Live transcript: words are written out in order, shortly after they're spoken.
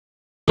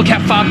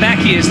how far back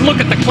he is. Look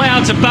at the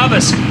clouds above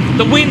us.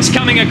 The wind's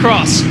coming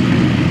across.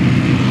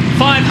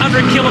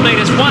 500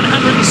 kilometres,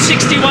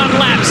 161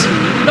 laps.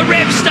 The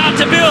revs start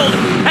to build,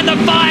 and the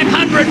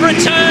 500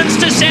 returns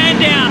to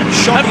Sandown.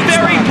 A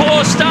very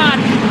poor start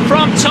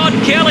from Todd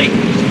Kelly.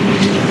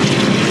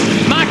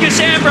 Marcus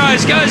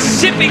Ambrose goes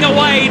zipping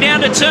away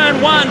down to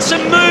turn 1.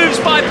 Some moves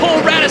by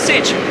Paul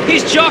Radicic.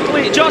 He's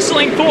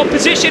jostling for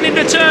position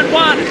into turn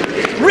 1.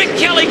 Rick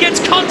Kelly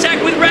gets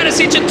contact with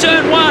Radicic at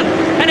turn 1,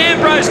 and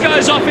Ambrose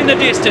goes off in the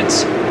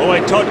distance.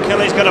 Boy, Todd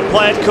Kelly's got to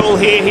play it cool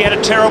here. He had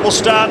a terrible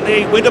start,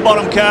 the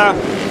Winterbottom car.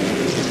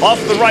 Off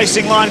the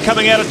racing line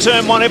coming out of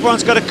turn 1.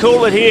 Everyone's got to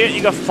cool it here.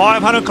 You've got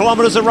 500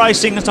 kilometres of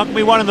racing. It's not going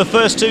to be won in the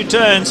first 2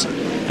 turns.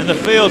 And the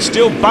field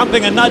still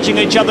bumping and nudging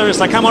each other as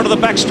they come onto the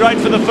back straight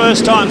for the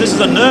first time. This is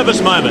a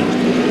nervous moment.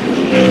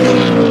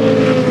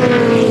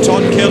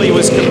 Todd Kelly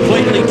was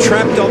completely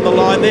trapped on the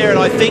line there, and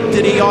I think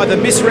that he either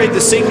misread the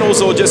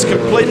signals or just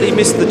completely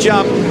missed the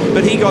jump,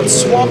 but he got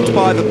swamped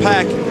by the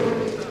pack.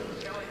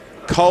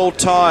 Cold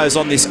tyres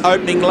on this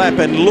opening lap,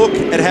 and look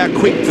at how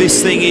quick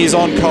this thing is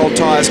on cold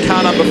tyres.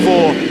 Car number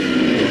 4.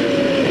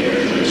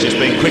 It's just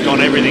been quick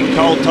on everything.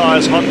 Cold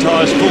tyres, hot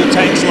tyres, full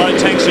tanks, low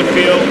tanks of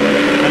fuel.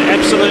 An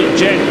absolute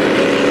jet.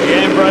 The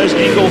Ambrose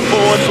Eagle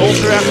Ford all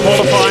throughout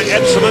qualifying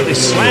absolutely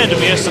slammed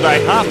him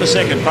yesterday, half a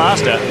second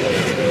faster.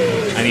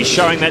 And he's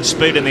showing that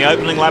speed in the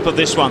opening lap of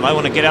this one. They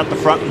want to get out the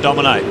front and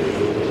dominate.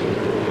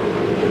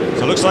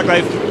 So it looks like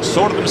they've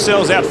sorted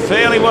themselves out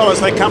fairly well as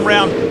they come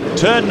round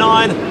turn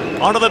 9.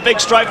 Onto the big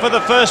straight for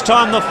the first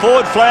time. The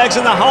Ford flags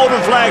and the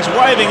Holden flags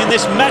waving in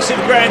this massive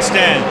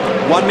grandstand.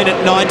 1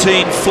 minute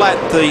 19 flat,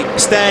 the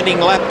standing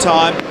lap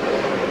time.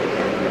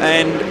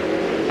 And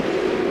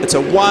it's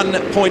a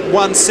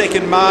 1.1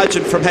 second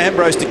margin from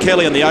Ambrose to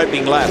Kelly on the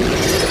opening lap.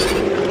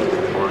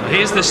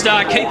 Here's the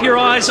start. Keep your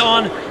eyes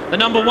on the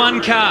number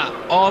 1 car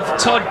of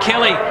Todd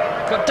Kelly.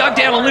 Got dug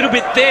down a little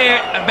bit there,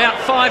 about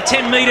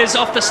 5-10 metres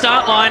off the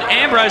start line.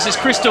 Ambrose is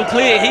crystal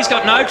clear. He's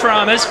got no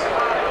dramas.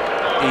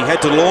 He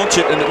had to launch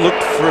it, and it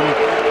looked from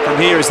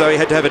here as though he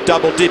had to have a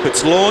double dip.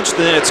 It's launched,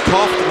 and then it's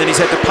coughed, and then he's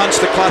had to punch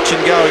the clutch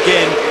and go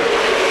again.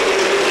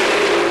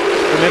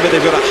 Remember,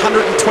 they've got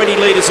 120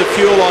 litres of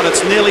fuel on.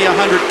 It's nearly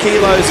 100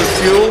 kilos of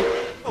fuel.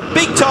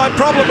 Big time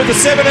problem with the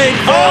 17.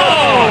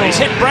 Oh, he's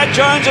hit Brad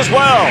Jones as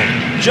well.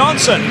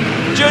 Johnson,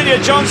 Junior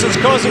Johnson's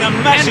causing a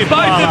massive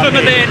And both of them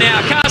are here. there now.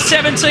 Car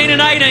 17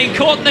 and 18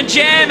 caught in the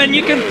jam, and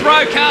you can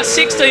throw car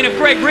 16 of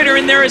Greg Ritter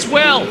in there as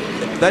well.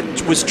 That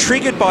was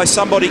triggered by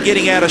somebody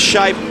getting out of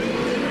shape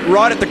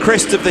right at the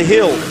crest of the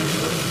hill.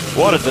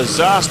 What a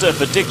disaster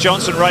for Dick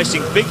Johnson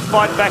Racing. Big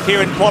fight back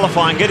here in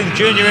qualifying, getting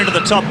Junior into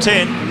the top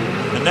 10.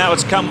 And now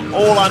it's come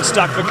all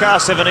unstuck for car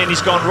 17.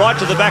 He's gone right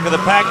to the back of the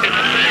pack.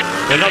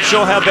 They're not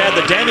sure how bad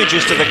the damage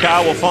is to the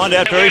car. We'll find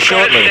out very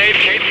shortly. Dave,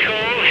 keep cool.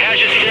 How's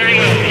your steering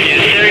wheel? Is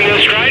your steering wheel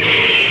straight?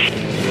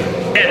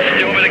 Yes, do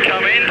you want me to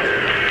come in?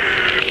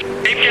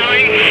 Keep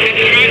going.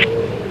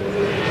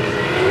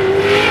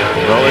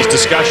 Well, there's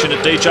discussion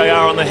at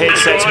DJR on the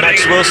headsets.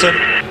 Max Wilson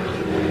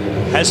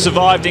has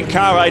survived in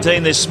car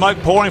 18. There's smoke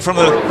pouring from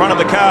the front of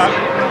the car.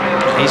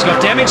 He's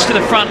got damage to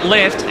the front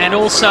left and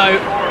also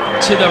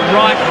to the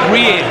right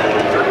rear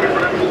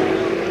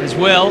as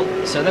well.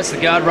 So that's the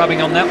guard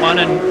rubbing on that one,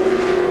 and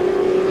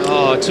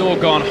oh, it's all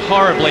gone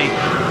horribly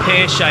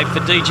pear-shaped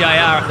for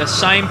DJR at the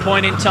same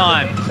point in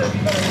time.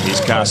 Here's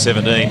car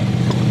 17.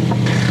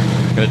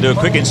 Going to do a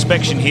quick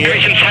inspection here.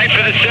 Some tape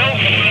for the cell.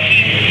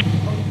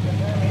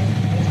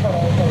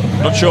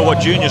 Not sure what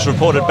Junior's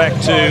reported back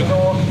to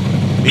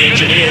the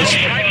engineers.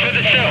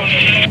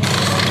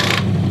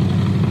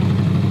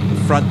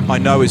 The front, I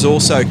know, is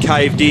also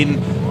caved in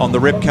on the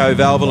Repco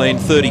Valvoline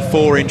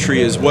 34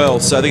 entry as well,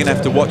 so they're going to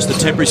have to watch the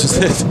temperatures.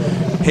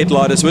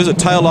 Headlight as well. There's a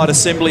tail light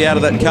assembly out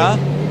of that car.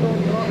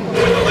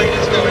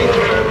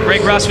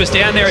 Greg Russ was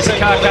down there as the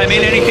car came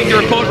in. Anything to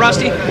report,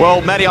 Rusty?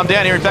 Well, Matty, I'm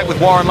down here, in fact, with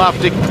Warren Luff,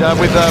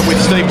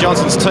 with Steve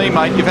Johnson's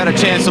teammate. You've had a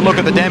chance to look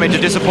at the damage. A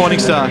disappointing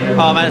start.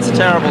 Oh, man, it's a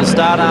terrible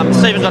start.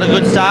 Stephen got a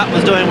good start,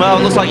 was doing well.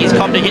 It looks like he's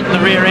copped a hit in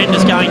the rear end,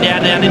 just going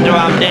down into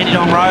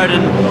Dandenong Road,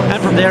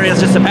 and from there he was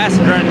just a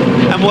passenger,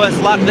 and worse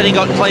luck that he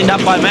got cleaned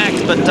up by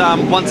Max, but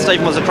once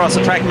Stephen was across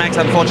the track, Max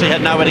unfortunately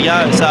had nowhere to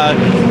go, so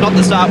not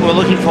the start we were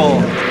looking for.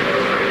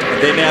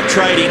 They're now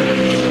trading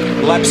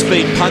lap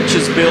speed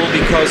punches, Bill,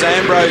 because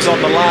Ambrose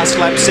on the last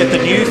lap set the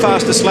new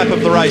fastest lap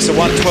of the race, a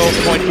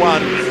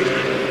 1:12.1,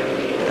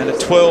 and a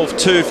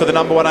 12.2 for the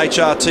number 1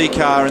 HRT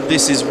car, and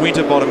this is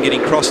Winterbottom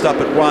getting crossed up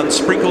at 1.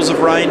 Sprinkles of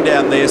rain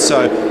down there,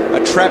 so a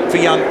trap for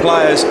young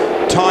players.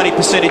 Tiny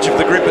percentage of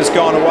the grip has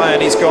gone away,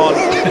 and he's gone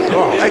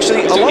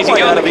actually a long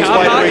way out of his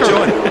way to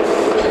rejoin.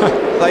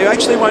 They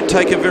actually won't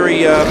take a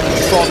very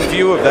fond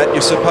view of that.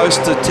 You're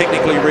supposed to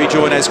technically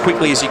rejoin as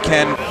quickly as you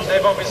can.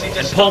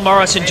 And Paul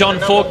Morris and John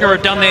Faulkner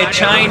have done their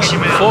change.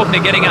 Faulkner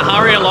getting a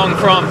hurry along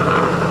from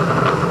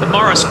the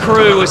Morris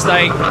crew as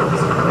they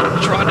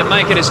tried to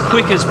make it as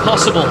quick as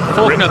possible.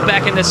 Faulkner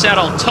back in the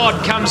saddle.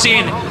 Todd comes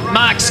in.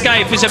 Mark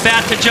Scaife is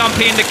about to jump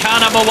into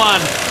car number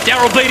 1.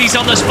 Darryl Beattie's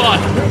on the spot.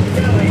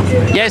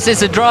 Yes,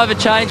 there's a driver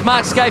change.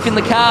 Mark Scaife in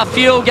the car,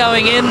 fuel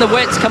going in, the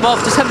wets come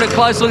off. Just having a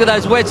close look at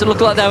those wets. It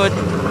looked like they were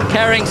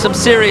carrying some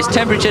serious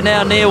temperature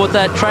now, Neil, with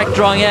that track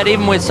drying out.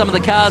 Even with some of the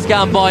cars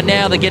going by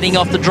now, they're getting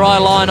off the dry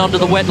line onto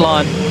the wet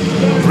line.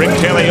 Rick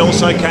Kelly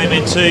also came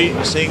in too,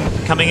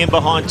 coming in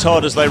behind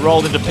Todd as they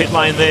rolled into pit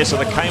lane there. So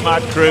the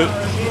Kmart crew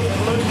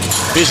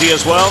busy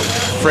as well.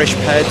 Fresh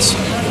pads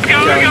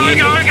Go.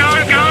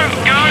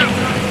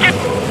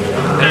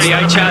 The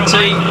HRT.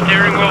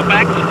 Steering wheel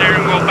back.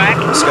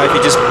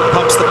 Scaife just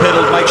pumps the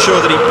pedal, makes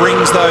sure that he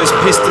brings those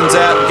pistons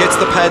out and gets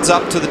the pads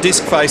up to the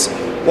disc face.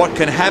 What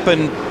can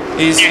happen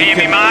is You hear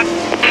me, Mark?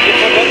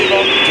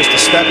 just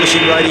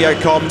establishing radio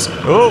comms.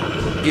 Oh,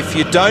 If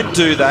you don't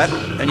do that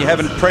and you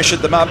haven't pressured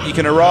them up, you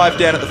can arrive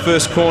down at the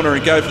first corner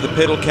and go for the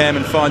pedal cam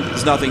and find that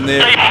there's nothing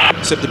there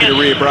except a bit of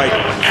rear brake.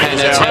 And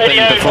that's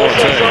happened before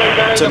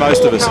too. To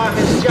most of us.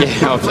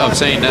 Yeah, I've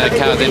seen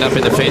cars end up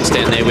in the fence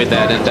down there with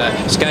that,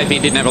 and Scaife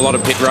didn't have a lot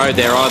of pit road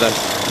there either.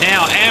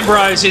 Now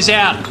Ambrose is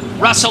out.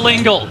 Russell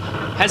Ingall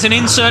has an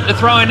insert to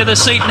throw into the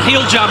seat and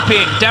he'll jump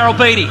in. Daryl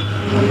Beattie.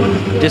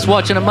 Just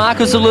watching it.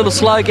 Marcus a little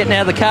slow getting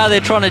out of the car. They're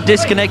trying to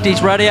disconnect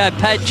his radio.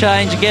 Pad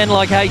change again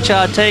like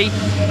HRT.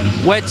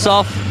 Wets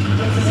off.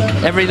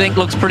 Everything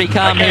looks pretty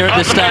calm here at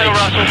this stage.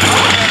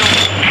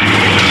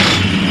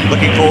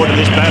 looking forward to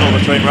this battle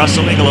between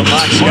Russell Ingall and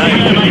Mark Scaife.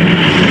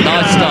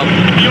 Nice stop.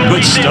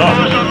 Good stop.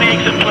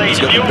 He's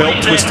got the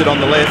belt twisted on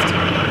the left.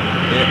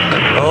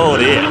 Yeah. Oh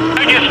dear.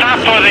 Just up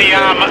for the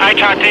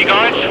HRT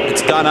guys.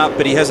 It's done up,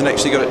 but he hasn't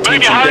actually got it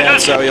tensioned down,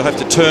 so he'll have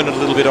to turn it a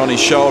little bit on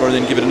his shoulder and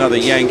then give it another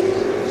yank.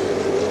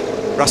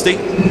 Rusty?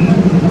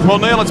 Well,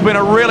 Neil, it's been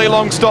a really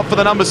long stop for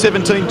the number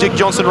 17 Dick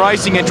Johnson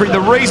Racing entry. The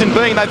reason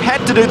being they've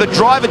had to do the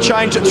driver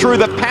change through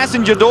the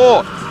passenger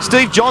door.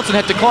 Steve Johnson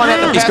had to climb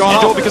out the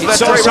passenger door because of that.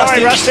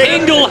 Sorry, Rusty.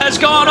 Ingall has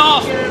gone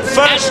off.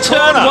 First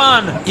turn corner.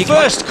 one.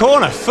 First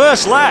corner,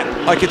 first lap.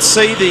 I could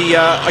see the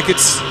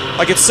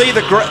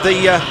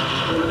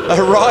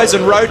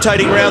horizon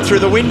rotating round through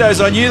the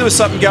windows. I knew there was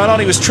something going on.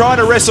 He was trying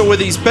to wrestle with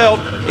his belt.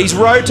 He's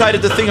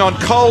rotated the thing on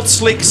cold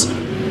slicks.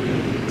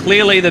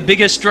 Clearly the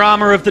biggest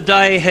drama of the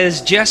day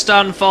has just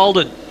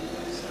unfolded.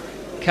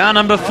 Car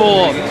number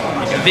 4,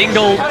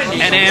 Ingall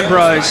and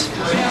Ambrose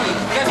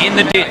in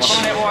the ditch.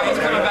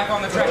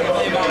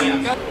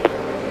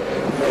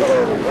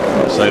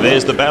 So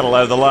there's the battle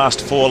over the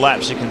last 4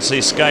 laps. You can see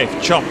Scaife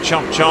chomp,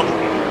 chomp,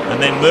 chomp.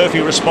 And then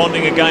Murphy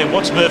responding again.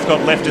 What's Murph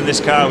got left in this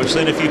car? We've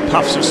seen a few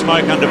puffs of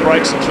smoke under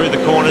brakes and through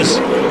the corners.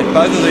 And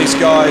both of these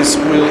guys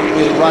will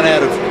run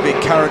out of their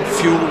current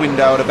fuel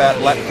window at about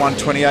lap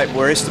 128.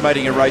 We're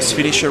estimating a race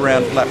finish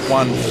around lap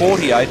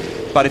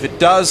 148. But if it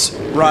does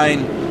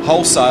rain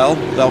wholesale,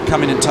 they'll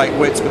come in and take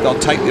wets, but they'll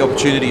take the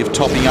opportunity of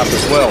topping up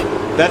as well.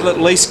 That'll at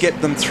least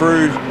get them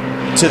through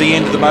to the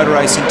end of the motor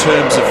race in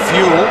terms of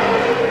fuel.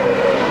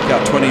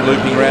 Car 20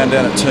 looping round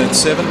down at turn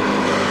 7.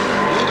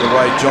 The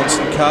Wade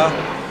Johnson car.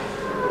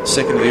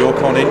 Second of the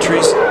Orcon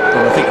entries,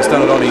 and I think he's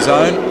done it on his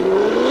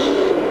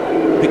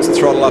own. Picks the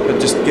throttle up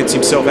and just gets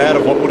himself out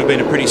of what would have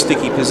been a pretty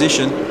sticky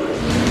position.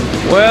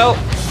 Well,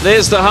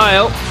 there's the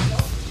hail.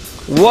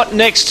 What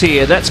next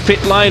here? That's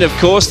pit lane, of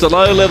course, the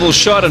low-level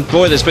shot, and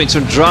boy, there's been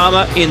some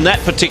drama in that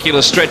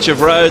particular stretch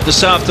of road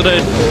this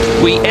afternoon.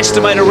 We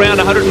estimate around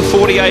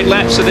 148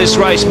 laps of this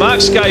race. Mark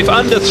Scaife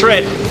under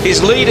threat.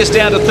 His lead is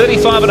down to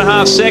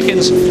 35.5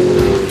 seconds.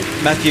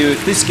 Matthew,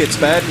 if this gets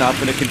bad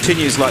enough and it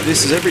continues like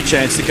this, there's every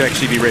chance it could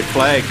actually be red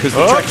flag because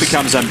the track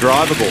becomes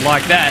undrivable.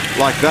 Like that.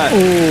 Like that.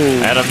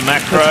 Ooh. Adam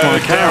Macro,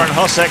 Karen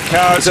Hossack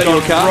car. Is that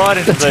your car? Right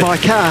into That's my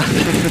car.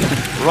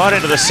 right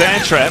into the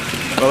sand trap.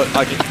 Well,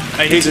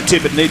 here's a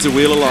tip, it needs a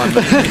wheel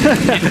alignment.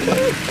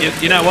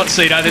 You know what,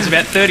 Cito? There's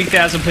about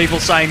 30,000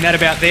 people saying that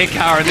about their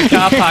car in the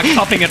car park,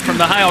 copping it from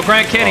the hail.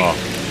 Grant Kenny. Oh.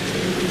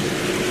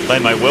 They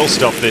may well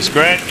stop this,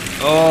 Grant.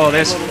 Oh,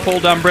 there's Paul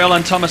Dumbrell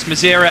and Thomas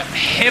Mazzera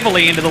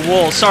heavily into the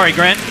wall. Sorry,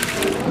 Grant.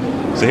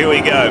 So here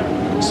we go.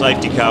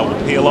 Safety car will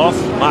peel off.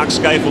 Mark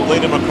Scaife will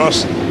lead him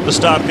across the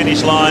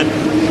start-finish line.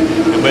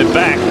 And we're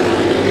back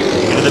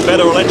into the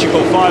Better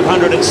Electrical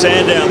 500 at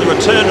Sandown. The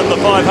return of the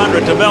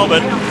 500 to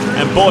Melbourne.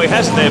 And boy,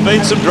 hasn't there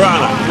been some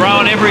drama.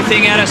 Throwing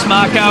everything at us,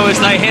 Marco, as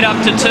they head up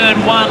to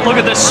turn 1. Look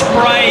at the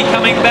spray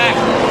coming back.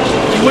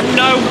 You wouldn't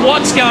know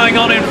what's going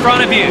on in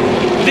front of you.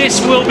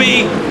 This will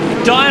be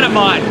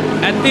dynamite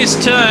at this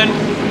turn.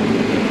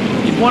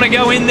 You want to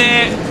go in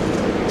there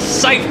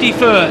safety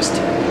first.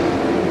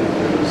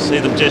 See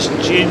them just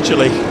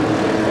gingerly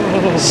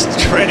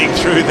treading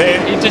through there.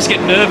 You just get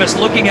nervous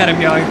looking at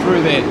him going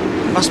through there.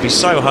 It must be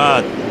so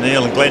hard,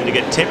 Neil and Glenn, to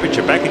get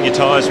temperature back in your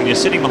tyres when you're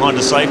sitting behind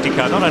a safety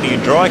car, not only in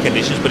dry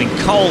conditions but in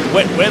cold,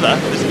 wet weather.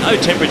 There's no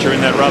temperature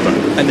in that rubber.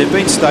 And they've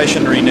been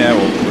stationary now,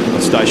 or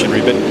not stationary,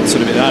 but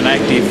sort of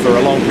inactive for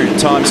a long period of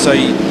time, so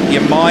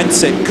your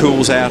mindset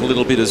cools out a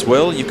little bit as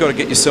well. You've got to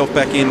get yourself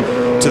back in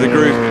to the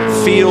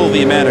groove, feel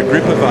the amount of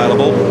grip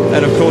available,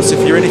 and of course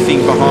if you're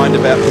anything behind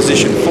about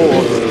position 4,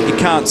 you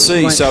can't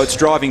see, so it's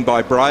driving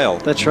by braille.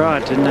 That's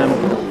right, and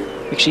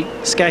actually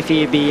Scaife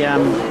would be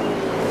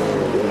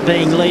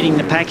being leading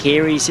the pack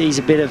here. He's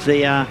a bit of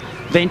the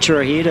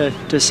venturer here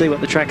to see what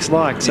the track's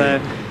like, so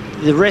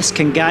the rest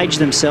can gauge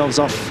themselves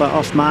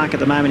off mark at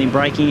the moment in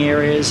braking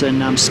areas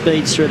and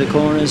speeds through the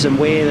corners and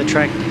where the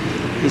track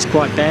is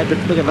quite bad. But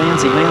look at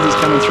Vounsey. Vounsey's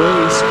coming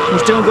through.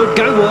 He's doing good.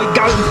 Go, boy,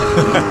 go.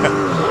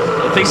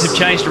 Things have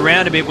changed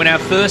around a bit. When our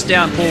first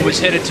downpour was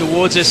headed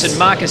towards us and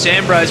Marcus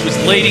Ambrose was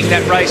leading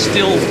that race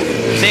still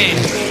then,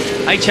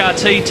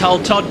 HRT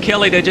told Todd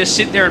Kelly to just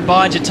sit there and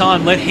bide your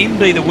time. Let him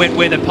be the wet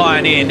weather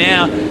pioneer.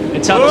 Now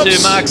it's up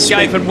to Mark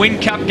Scape, and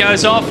Whincup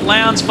goes off.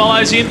 Lowndes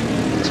follows him.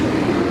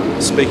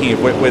 Speaking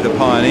of wet weather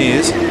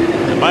pioneers,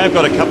 they may have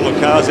got a couple of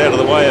cars out of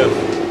the way of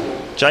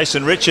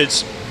Jason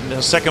Richards.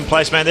 The second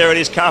place man, there it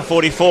is, car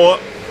 44.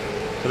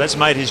 So that's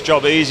made his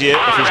job easier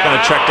if he's going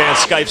to track down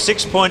Scape.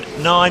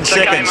 6.9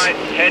 seconds. Okay, mate.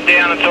 Head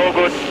down, it's all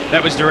good.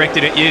 That was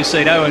directed at you,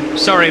 Cito, and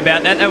sorry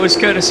about that. That was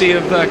courtesy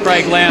of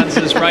Craig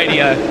Lowndes'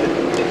 radio.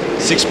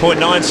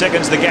 6.9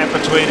 seconds the gap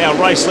between our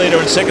race leader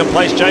and second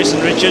place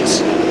Jason Richards.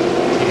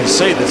 You can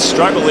see the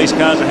struggle these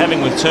cars are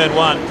having with turn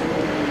 1.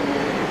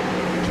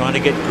 Trying to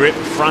get grip,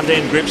 front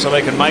end grip, so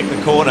they can make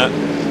the corner.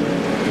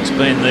 It's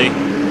been the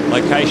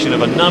location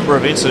of a number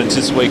of incidents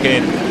this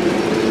weekend.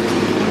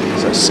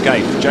 So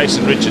Scape,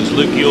 Jason Richards,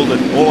 Luke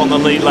Youlden, all on the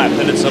lead lap.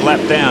 Then it's a lap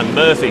down.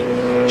 Murphy,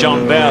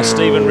 John Bowe,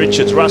 Stephen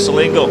Richards, Russell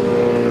Ingall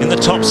in the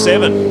top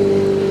 7.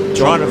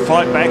 Trying to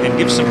fight back and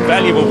give some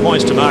valuable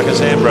points to Marcus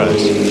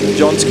Ambrose.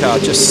 John's car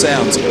just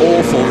sounds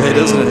awful here,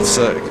 doesn't it?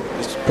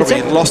 It's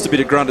probably lost a bit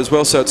of grunt as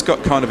well, so it's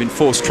got kind of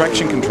enforced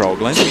traction control,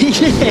 Glenn.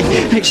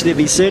 Yeah, actually they'll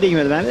be suiting him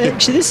at the moment.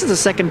 Actually, this is the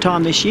second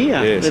time this year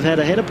they've had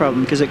a header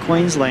problem, because at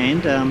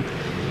Queensland,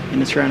 in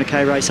the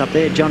 300k race up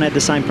there, John had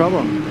the same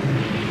problem.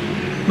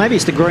 Maybe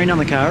it's the green on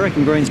the car. I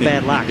reckon green's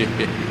bad luck. Could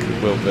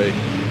well be.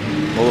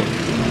 Well,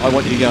 I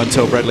want you to go and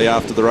tell Bradley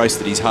after the race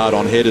that he's hard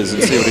on headers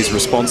and see what his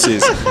response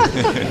is.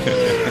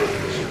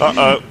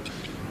 Uh-oh.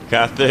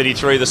 Car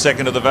 33, the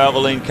second of the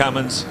Valvoline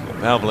Cummins,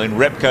 Valvoline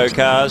Repco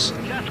cars.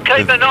 Just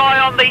keep an eye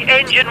on the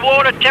engine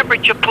water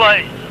temperature,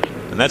 please.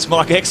 And that's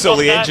Mike Exel,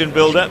 the engine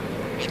builder,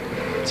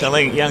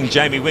 telling young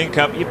Jamie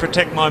Whincup, you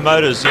protect my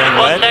motors, young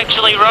lad. What's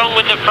actually wrong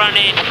with the front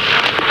end?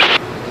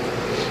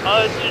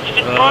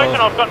 It's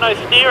broken. I've got no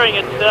steering.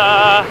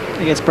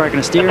 He gets broken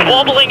a steering. It's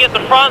wobbling at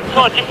the front,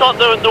 so it's just like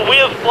the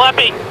wheel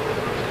flapping.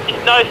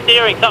 There's no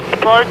steering.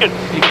 Something's broken.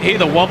 You can hear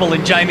the wobble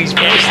in Jamie's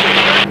voice.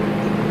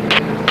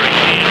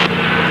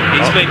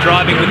 He's been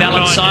driving with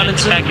Alan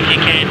Simonson.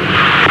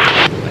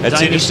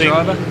 That's interesting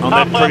on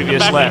that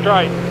previous lap.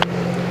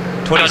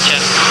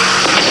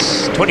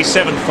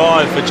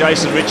 27.5 for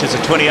Jason Richards,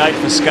 a 28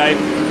 for Scape.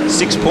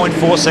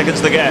 6.4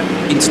 seconds the gap.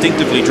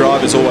 Instinctively,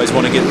 drivers always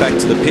want to get back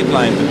to the pit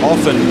lane.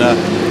 Often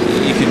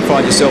you can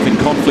find yourself in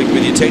conflict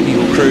with your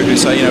technical crew who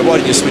say, you know, why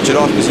didn't you switch it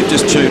off because you've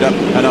just chewed up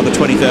another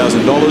 $20,000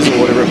 or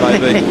whatever it may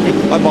be.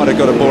 I might have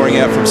got a boring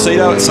out from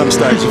Cito at some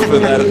stage for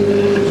that.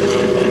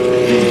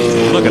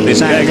 Look at this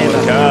gaggle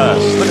of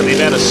cars. Look at the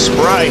amount of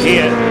spray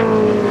here.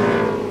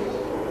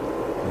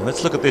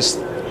 Let's look at this.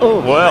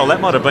 Well, that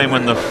might have been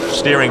when the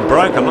steering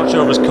broke. I'm not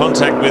sure it was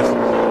contact with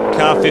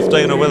car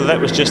 15 or whether that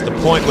was just the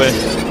point where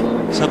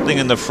something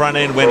in the front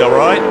end went all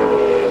right.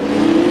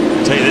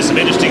 I'll tell you, there's some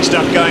interesting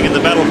stuff going in the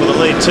battle for the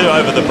lead too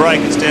over the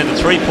break. It's down to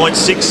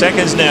 3.6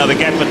 seconds now, the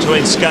gap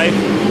between Scape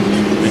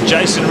and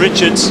Jason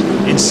Richards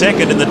in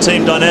second in the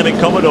Team Dynamic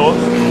Commodore.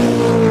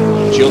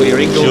 Julia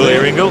Ingall.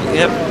 Julia Ingall.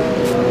 Yep.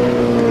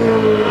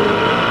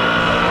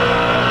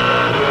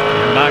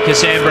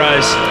 Marcus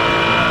Ambrose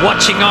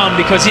watching on,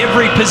 because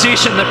every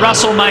position that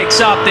Russell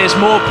makes up, there's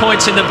more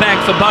points in the bank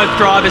for both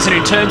drivers. And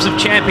in terms of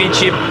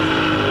championship,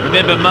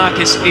 remember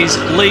Marcus is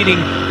leading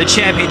the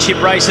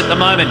championship race at the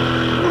moment.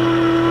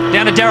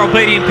 Down to Daryl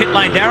Beattie in pit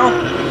lane. Daryl?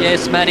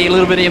 Yes, Matty, a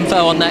little bit of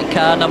info on that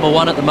car, number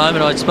 1 at the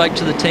moment. I spoke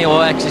to the team,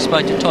 or I actually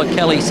spoke to Todd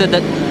Kelly. He said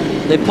that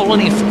they're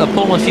pulling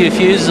a few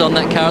fuses on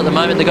that car at the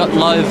moment. They've got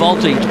low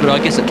voltage, but I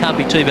guess it can't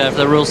be too bad. If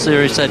they're real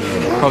serious, they'd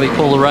probably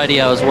pull the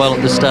radio as well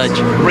at this stage.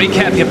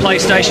 Recap your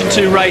PlayStation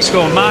 2 race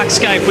score. Mark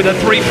Scape with a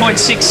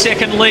 3.6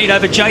 second lead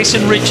over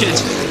Jason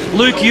Richards.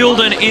 Luke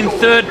Youlden in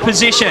 3rd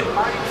position.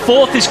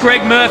 4th is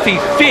Greg Murphy.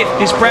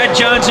 5th is Brad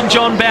Jones and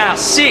John Bowe.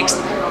 6th,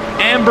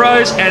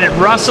 Ambrose, and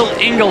Russell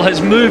Ingall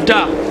has moved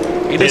up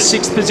in the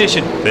 6th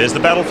position. There's the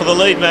battle for the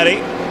lead,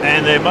 Matty.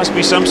 And there must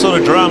be some sort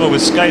of drama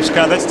with Scape's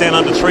car. That's down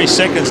under 3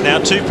 seconds now.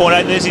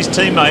 2.8, there's his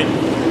teammate.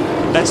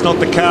 That's not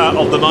the car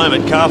of the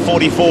moment. Car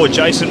 44,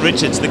 Jason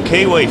Richards, the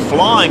Kiwi,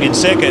 flying in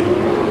second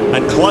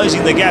and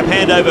closing the gap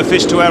hand over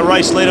fist to our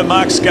race leader,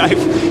 Mark Scape,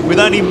 with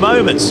only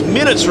minutes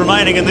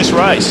remaining in this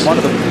race. One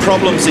of the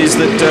problems is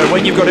that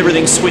when you've got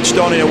everything switched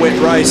on in a wet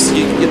race,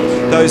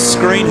 those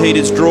screen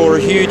heaters draw a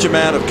huge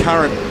amount of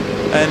current.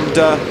 And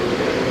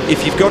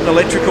if you've got an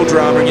electrical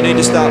drama and you need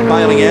to start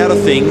bailing out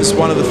of things,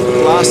 one of the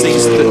last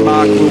things that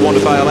Mark will want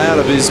to bail out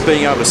of is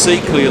being able to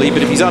see clearly.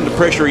 But if he's under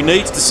pressure, he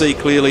needs to see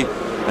clearly,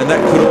 and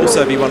that could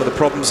also be one of the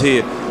problems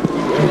here.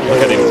 Look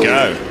at him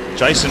go.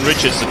 Jason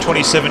Richards, the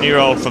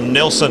 27-year-old from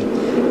Nelson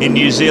in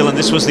New Zealand.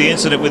 This was the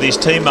incident with his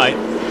teammate,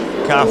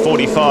 car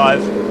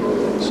 45.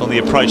 It's on the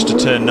approach to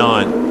turn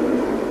 9.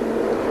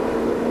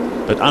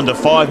 But under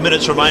 5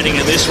 minutes remaining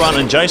in this one,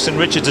 and Jason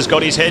Richards has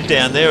got his head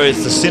down. There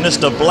is the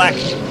sinister black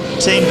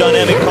Team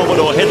Dynamic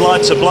Commodore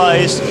headlights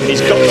ablaze.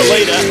 He's got the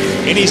leader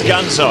in his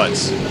gun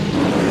sights.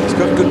 He's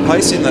got good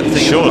pace in that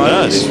thing. Sure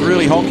does. He's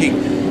really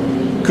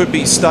honking. Could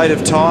be state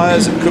of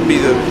tyres, it could be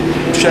the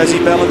chassis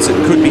balance, it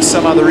could be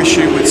some other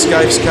issue with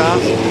Scaife's car.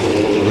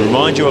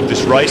 Remind you of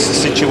this race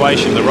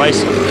situation. The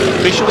race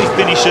officially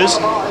finishes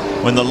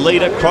when the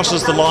leader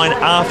crosses the line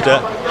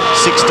after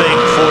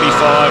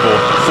 16:45 or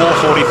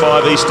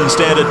 4:45 Eastern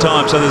Standard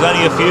Time. So there's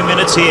only a few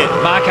minutes here.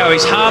 Marco,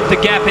 he's halved the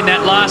gap in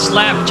that last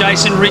lap.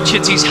 Jason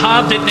Richards, he's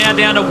halved it now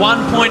down to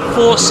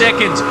 1.4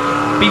 seconds.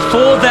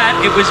 Before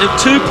that, it was a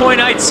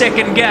 2.8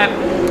 second gap,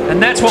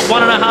 and that's what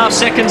 1.5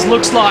 seconds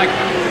looks like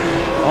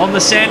on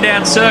the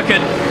Sandown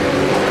circuit.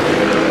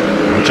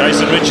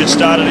 Jason Richards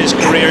started his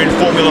career in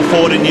Formula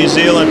Ford in New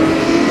Zealand,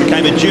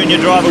 became a junior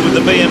driver with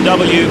the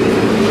BMW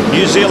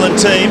New Zealand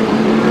team.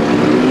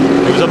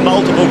 He was a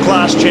multiple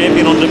class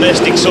champion on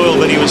domestic soil,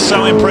 but he was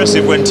so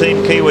impressive when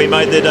Team Kiwi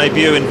made their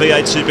debut in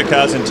V8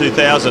 Supercars in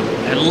 2000.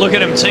 And look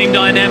at him, Team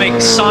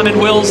Dynamic, Simon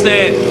Wills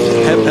there.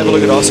 Have a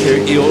look at Oscar.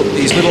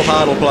 His little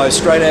heart will blow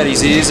straight out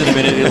his ears in a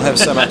minute. He'll have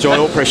so much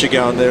oil pressure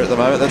going there at the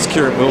moment. That's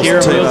Kieran Wills, the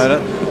team owner.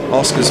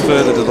 Oscar's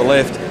further to the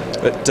left.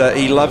 But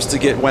he loves to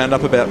get wound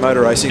up about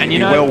motor racing. And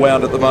he's well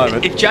wound at the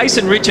moment. If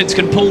Jason Richards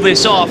can pull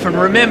this off, and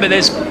remember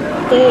there's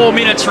 4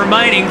 minutes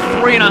remaining,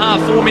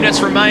 3.5, 4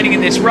 minutes remaining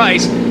in this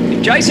race.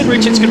 If Jason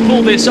Richards can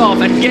pull this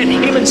off and get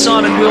him and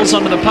Simon Wills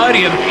onto the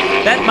podium,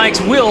 that makes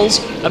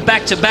Wills a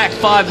back-to-back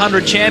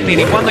 500 champion.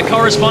 He won the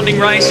corresponding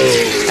race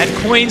at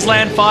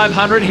Queensland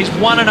 500, his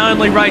one and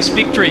only race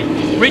victory.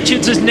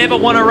 Richards has never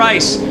won a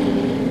race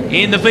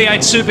in the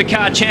V8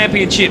 Supercar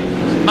Championship.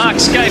 Mark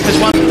Scaife has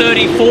won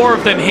 34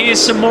 of them. Here's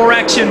some more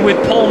action with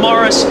Paul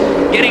Morris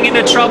getting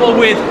into trouble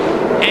with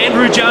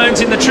Andrew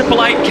Jones in the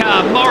 888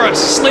 car. Morris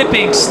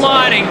slipping,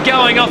 sliding,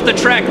 going off the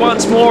track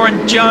once more,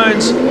 and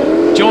Jones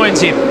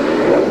joins him.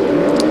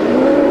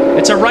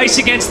 It's a race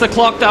against the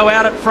clock though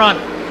out at front.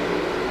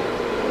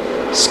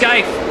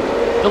 Scaife,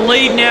 the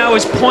lead now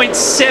is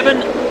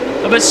 0.7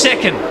 of a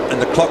second.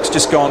 And the clock's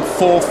just gone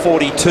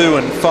 4:42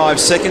 and 5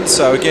 seconds.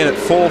 So again at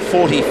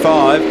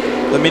 4:45,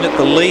 the minute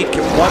the lead,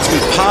 once we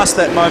pass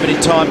that moment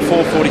in time,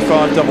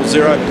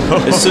 4:45.00,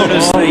 as soon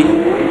as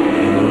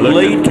the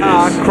lead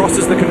car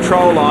crosses the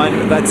control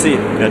line, that's it.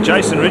 Now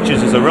Jason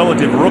Richards is a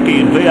relative rookie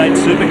in V8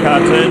 Supercar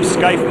terms.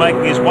 Scaife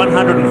making his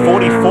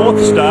 144th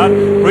start.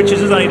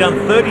 Richards has only done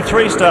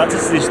 33 starts.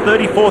 It's his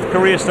 34th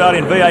career start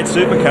in V8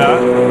 Supercar.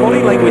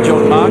 Body language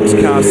on Mark's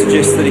car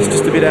suggests that he's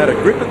just a bit out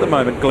of grip at the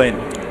moment, Glenn.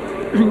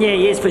 Yeah,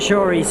 he is for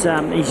sure. He's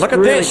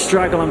really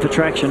struggling for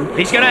traction.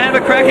 He's going to have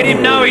a crack at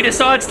him. No, he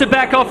decides to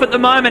back off at the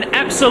moment.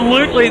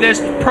 Absolutely, there's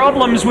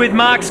problems with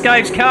Mark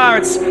Scaife's car.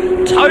 It's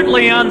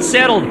totally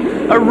unsettled.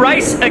 A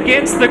race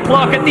against the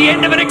clock at the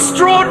end of an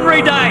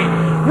extraordinary day.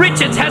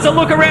 Richards has a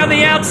look around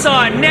the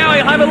outside. Now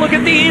he'll have a look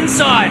at the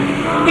inside.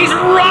 He's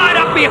right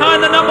up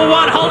behind the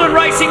 #1 Holden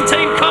Racing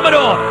Team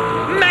Commodore.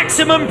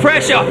 Maximum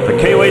pressure. The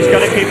Kiwi's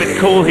going to keep it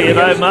cool here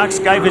though. Mark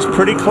Scaife is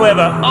pretty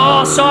clever.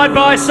 Oh, side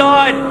by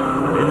side.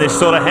 In this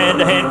sort of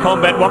hand-to-hand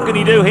combat, what can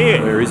he do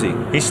here? Where is he?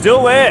 He's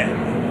still there.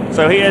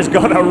 So he has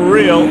got a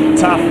real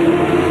tough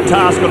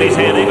task on his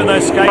hand, even though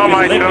Scaife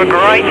is doing a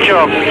great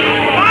job.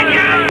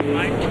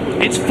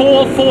 It's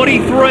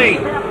 4:43.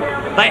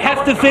 They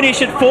have to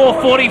finish at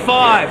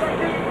 4:45.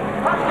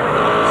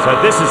 So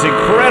this is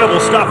incredible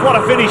stuff. What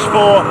a finish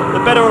for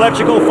the Better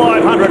Electrical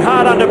 500.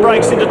 Hard under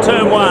brakes into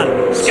turn 1.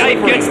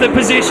 Scaife gets the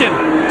position.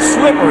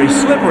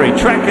 Slippery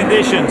track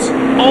conditions.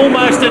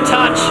 Almost a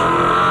touch.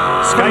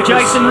 From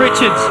Jason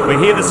Richards. We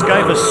hear that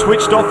Scaife has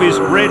switched off his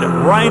red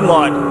rain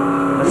light.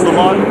 That's the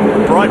light,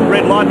 bright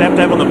red light they have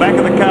to have on the back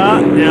of the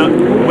car. Now,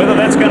 whether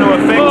that's going to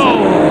affect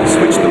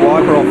switch the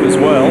wiper off as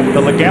well,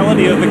 the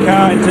legality of the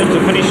car in terms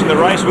of finishing the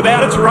race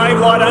without its rain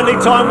light, only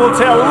time will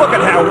tell. Look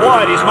at how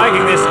wide he's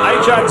making this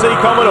HRT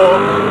Commodore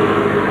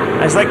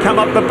as they come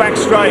up the back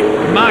straight.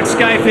 Mark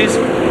Scaife is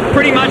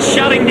pretty much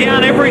shutting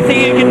down everything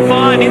he can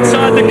find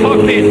inside the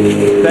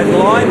cockpit. That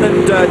line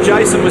that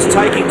Jason was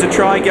taking to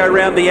try and go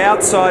around the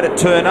outside at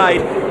turn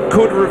 8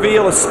 could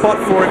reveal a spot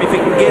for him if he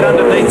can get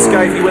underneath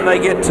Scaife when they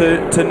get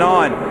to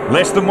 9.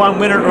 Less than 1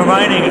 minute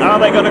remaining. Are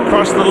they going to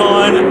cross the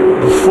line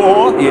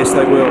before? Yes,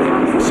 they will.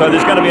 So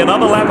there's going to be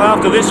another lap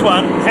after this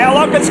one. How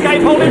long can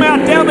Scaife hold him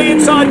out? Down the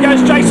inside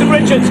goes Jason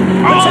Richards.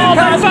 Oh,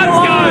 they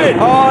both go!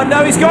 Oh,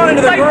 no, he's gone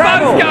into the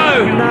gravel. They both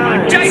go!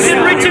 No.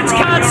 Jason Richards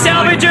can't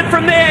salvage it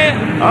from there.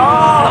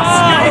 Oh,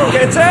 Scaife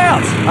gets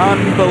out.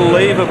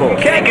 Unbelievable.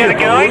 Can't get it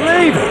going.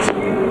 Believe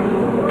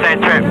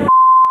it.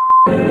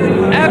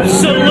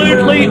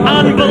 Absolutely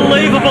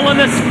unbelievable, and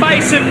the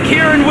space of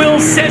Kieran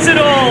Wills says it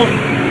all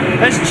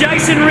as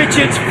Jason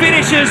Richards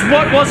finishes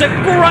what was a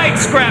great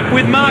scrap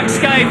with Mark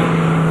Scaife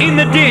in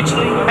the ditch,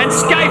 and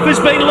Scaife has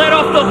been let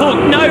off the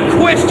hook, no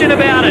question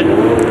about it.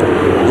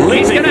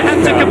 He's going to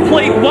have to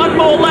complete one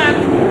more lap.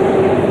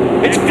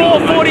 It's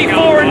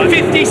 4:44 and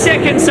 50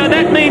 seconds, so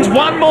that means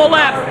one more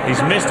lap.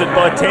 He's missed it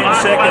by 10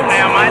 seconds.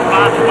 Now, mate,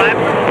 last lap.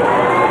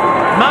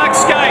 Mark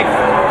Scaife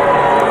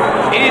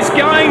is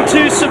going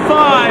to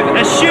survive,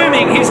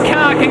 assuming his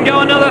car can go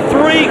another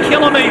 3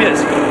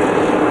 kilometres.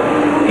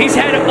 He's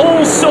had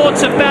all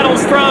sorts of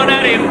battles thrown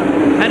at him,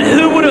 and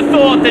who would have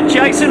thought that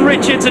Jason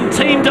Richards and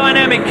Team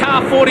Dynamic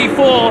Car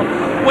 44,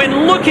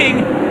 when looking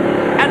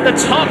at the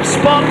top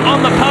spot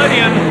on the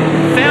podium,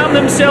 found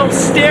themselves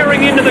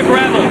staring into the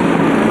gravel.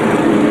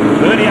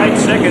 38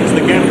 seconds,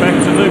 the gap back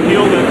to Luke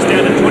Yulden. It's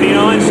down to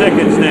 29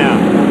 seconds now.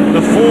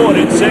 The Ford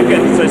in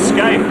second, so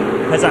Scaife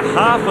has a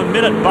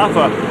half-a-minute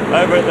buffer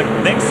over at the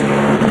next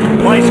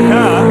place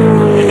car.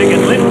 If he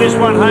can lift this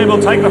one home,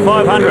 he'll take the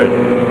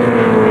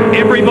 500.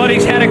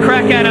 Everybody's had a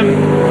crack at him,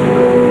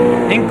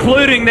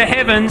 including the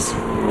Heavens,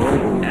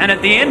 and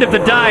at the end of the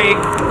day,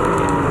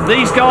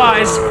 these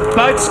guys,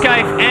 both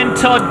Scaife and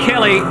Todd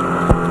Kelly,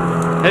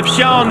 have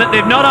shown that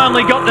they've not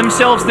only got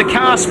themselves the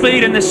car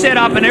speed and the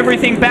setup and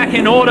everything back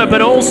in order,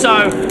 but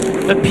also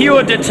the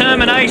pure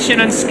determination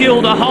and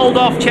skill to hold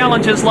off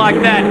challenges like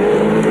that.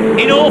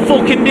 In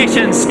awful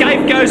conditions,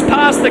 Scaife goes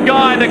past the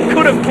guy that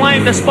could have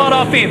claimed the spot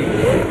off him.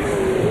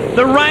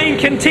 The rain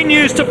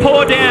continues to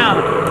pour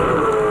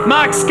down.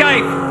 Mark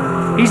Scaife,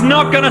 he's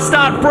not going to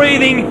start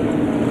breathing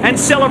and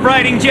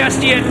celebrating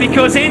just yet,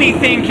 because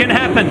anything can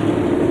happen.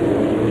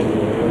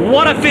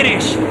 What a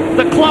finish.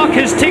 The clock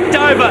has ticked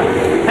over,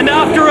 and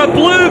after a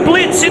blue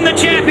blitz in the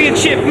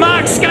championship,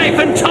 Mark Scaife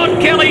and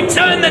Todd Kelly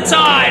turn the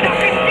tide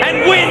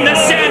and win the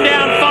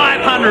Sandown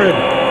 500.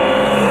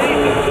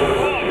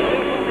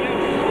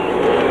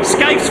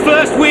 Scaife's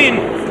first win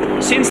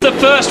since the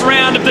first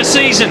round of the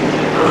season.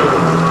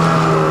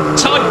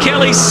 Todd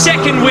Kelly's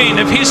second win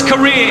of his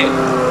career.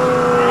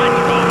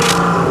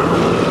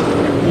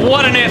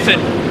 What an effort,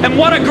 and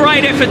what a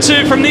great effort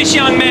too from this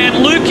young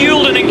man, Luke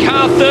Yulden in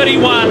car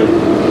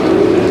 31.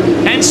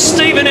 And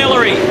Stephen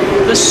Ellery,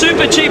 the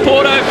super cheap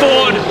auto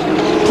Ford,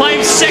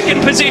 claims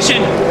second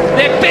position,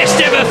 their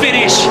best ever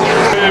finish.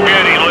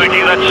 Beauty,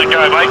 Lukey, that's the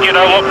go, mate. You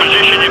know what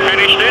position you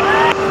finished in?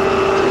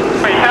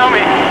 Hey, tell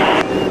me.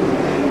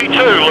 P2,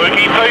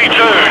 Lukey, P2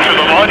 to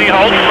the mighty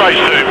Holt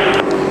race team.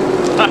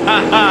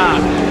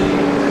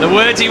 The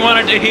words he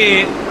wanted to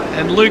hear,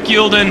 and Luke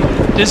Yulden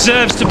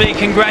deserves to be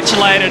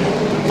congratulated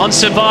on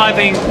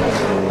surviving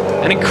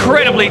an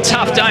incredibly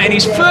tough day and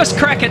his first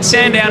crack at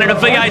Sandown in a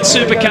V8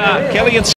 supercar. Kelly and